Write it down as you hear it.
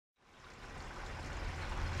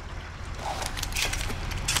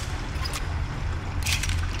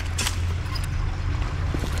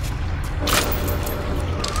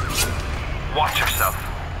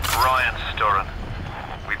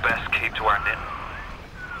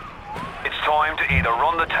time to either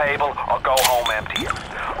run the table or go home empty.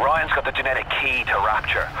 Ryan's got the genetic key to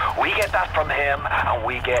Rapture. We get that from him, and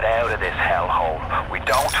we get out of this hellhole. We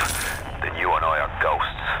don't, then you and I are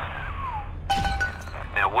ghosts.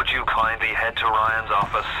 Now, would you kindly head to Ryan's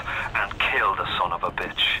office and kill the son of a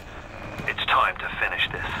bitch? It's time to finish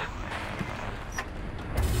this.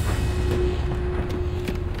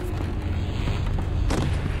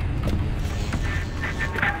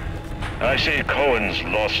 I see Cohen's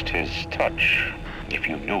lost his touch, if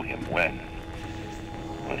you knew him when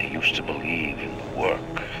he used to believe in the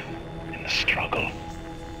work, in the struggle.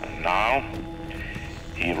 And now,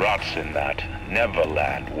 he rots in that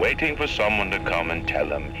Neverland, waiting for someone to come and tell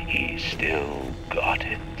him he still got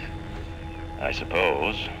it. I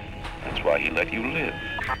suppose that's why he let you live.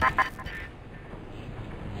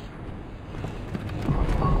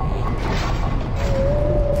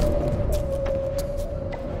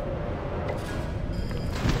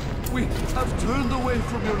 We have turned away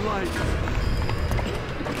from your light.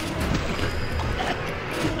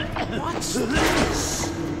 What's this?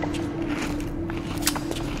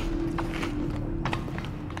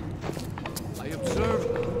 I observe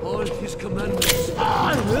all his commandments.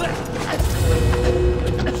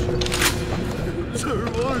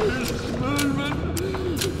 Observe all his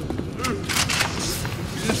commandments.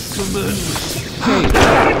 His commandments.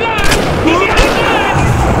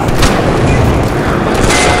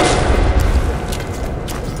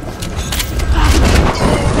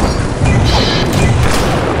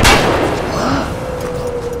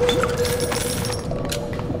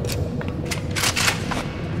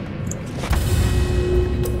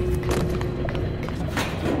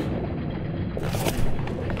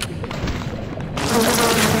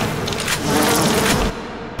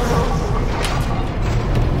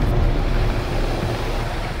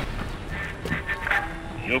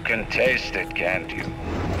 You can taste it, can't you?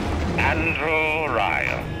 Andrew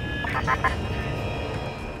Ryan.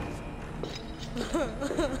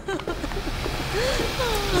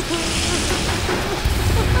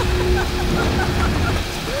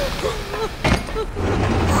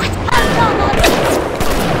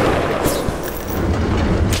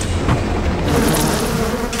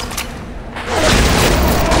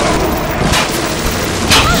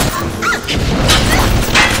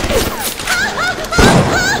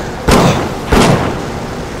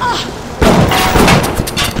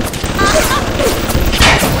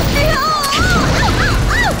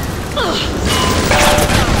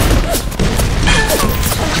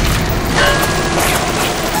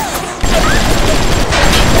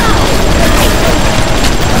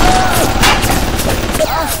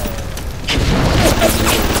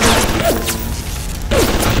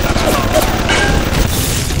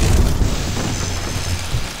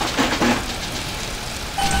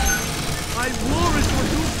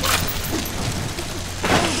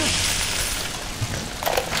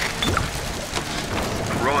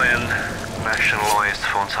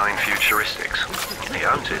 Futuristics. He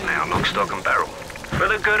owns it now, lock, stock and barrel. For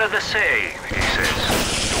the good of the city, he says.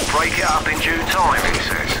 He'll break it up in due time, he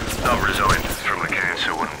says. I've resigned from the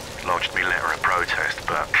council and lodged me letter of protest,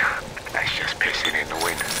 but that's just pissing in the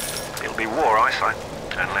wind. It'll be war, I say,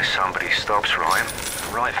 unless somebody stops Ryan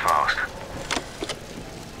right fast.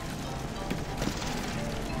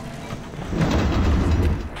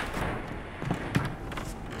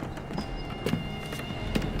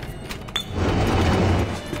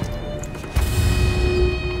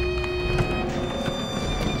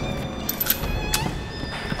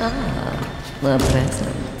 A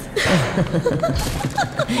present.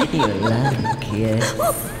 You like, yes?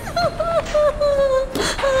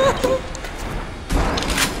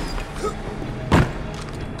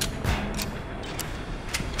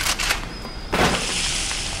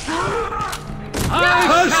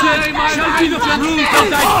 Personally, my idea of the rules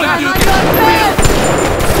that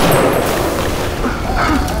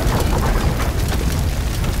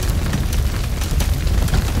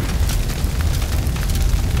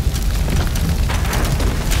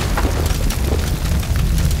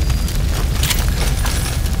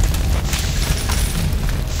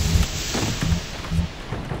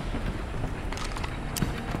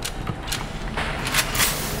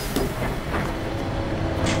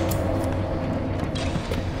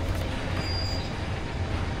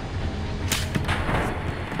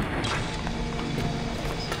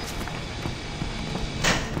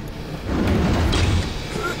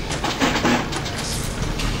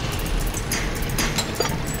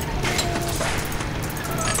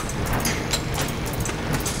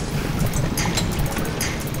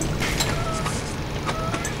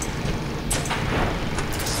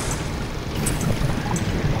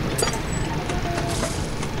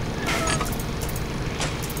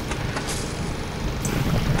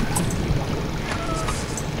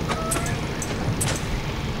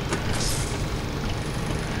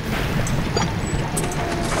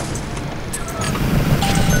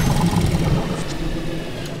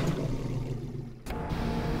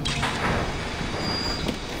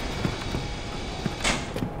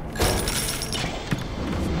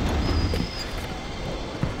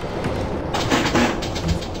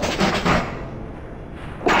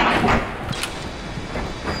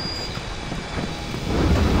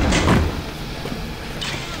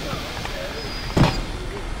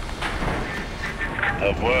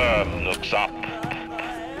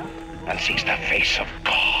sees the face of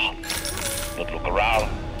God. But look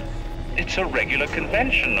around. It's a regular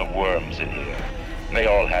convention of worms in here. They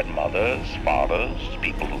all had mothers, fathers,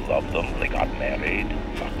 people who loved them. They got married,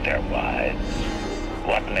 fucked their wives.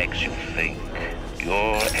 What makes you think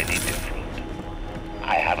you're any different?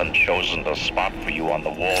 I haven't chosen the spot for you on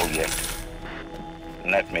the wall yet.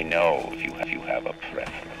 Let me know if you have a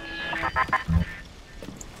preference.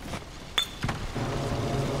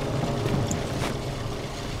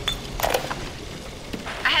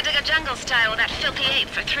 Jungle style with that filthy ape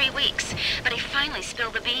for 3 weeks, but he finally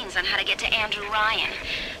spilled the beans on how to get to Andrew Ryan.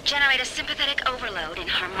 Generate a sympathetic overload in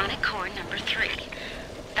harmonic core number 3.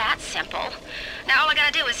 That's simple. Now all I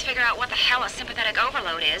gotta do is figure out what the hell a sympathetic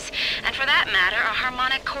overload is, and for that matter, a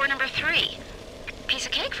harmonic core number 3. Piece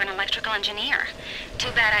of cake for an electrical engineer.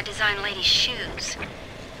 Too bad I designed ladies' shoes.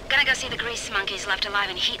 Gonna go see the grease monkeys left alive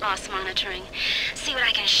in heat loss monitoring. See what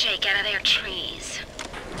I can shake out of their trees.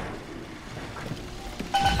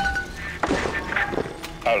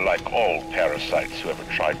 Like all parasites who ever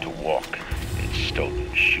tried to walk in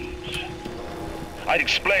stolen shoes. I'd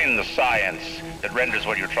explain the science that renders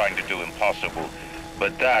what you're trying to do impossible,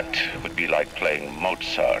 but that would be like playing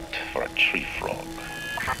Mozart for a tree frog.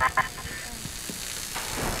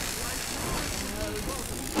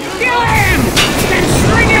 Kill him! Then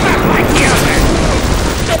string him up like the others!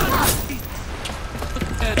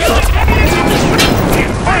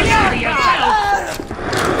 Hurry yourself!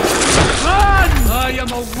 I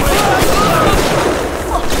am away!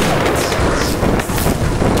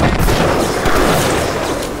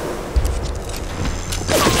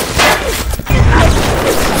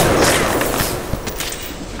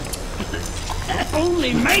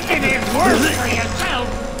 Only making it worse for yourself!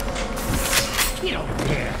 You don't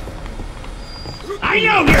care. I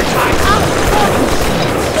know you're talking!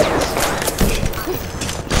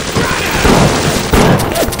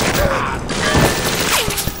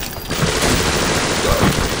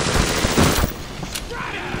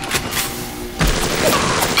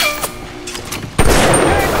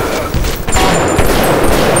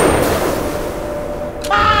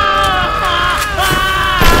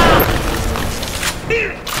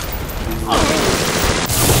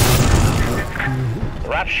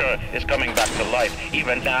 Rapture is coming back to life.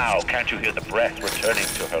 Even now, can't you hear the breath returning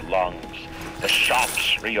to her lungs? The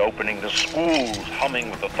shops reopening, the schools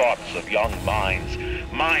humming with the thoughts of young minds.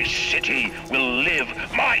 My city will live.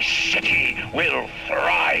 My city will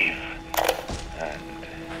thrive. And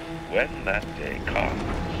when that day comes,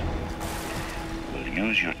 we'll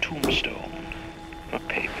use your tombstone for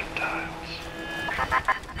paving tiles.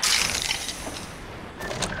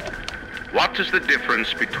 What is the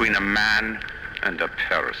difference between a man and a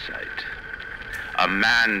parasite? A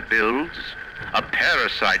man builds, a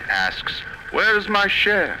parasite asks, where's my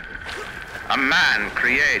share? A man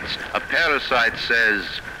creates, a parasite says,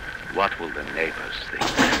 what will the neighbors think?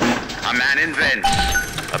 A man invents,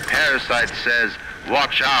 a parasite says,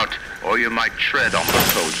 watch out, or you might tread on the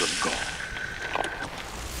toes of God.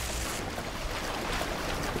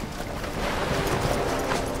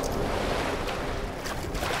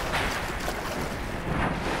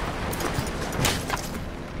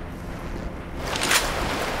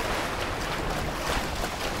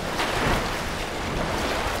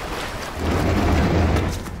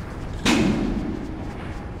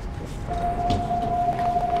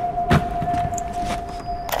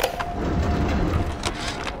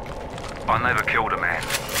 I never killed a man,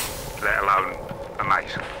 let alone a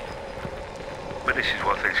mate. But this is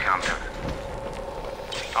what things come to.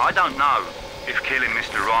 I don't know if killing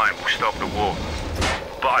Mr. Ryan will stop the war,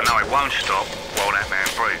 but I know it won't stop while that man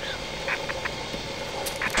breathes.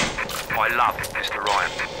 I love Mr.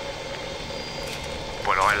 Ryan,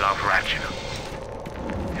 but I love Rapture.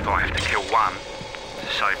 If I have to kill one to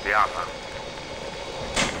save the other,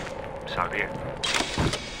 so be it.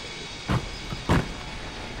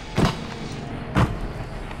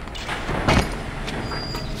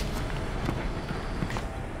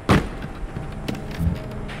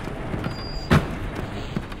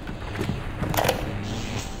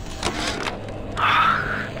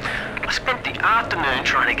 Afternoon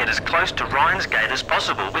trying to get as close to Ryan's gate as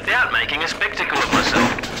possible without making a spectacle of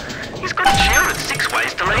myself. He's got a chair at 6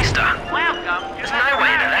 ways till Easter. Welcome. There's no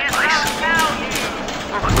way to that place.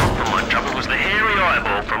 All I got from my trouble was the hairy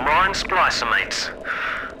eyeball from Ryan's splicer mates.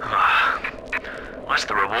 That's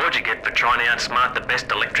the reward you get for trying to outsmart the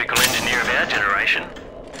best electrical engineer of our generation.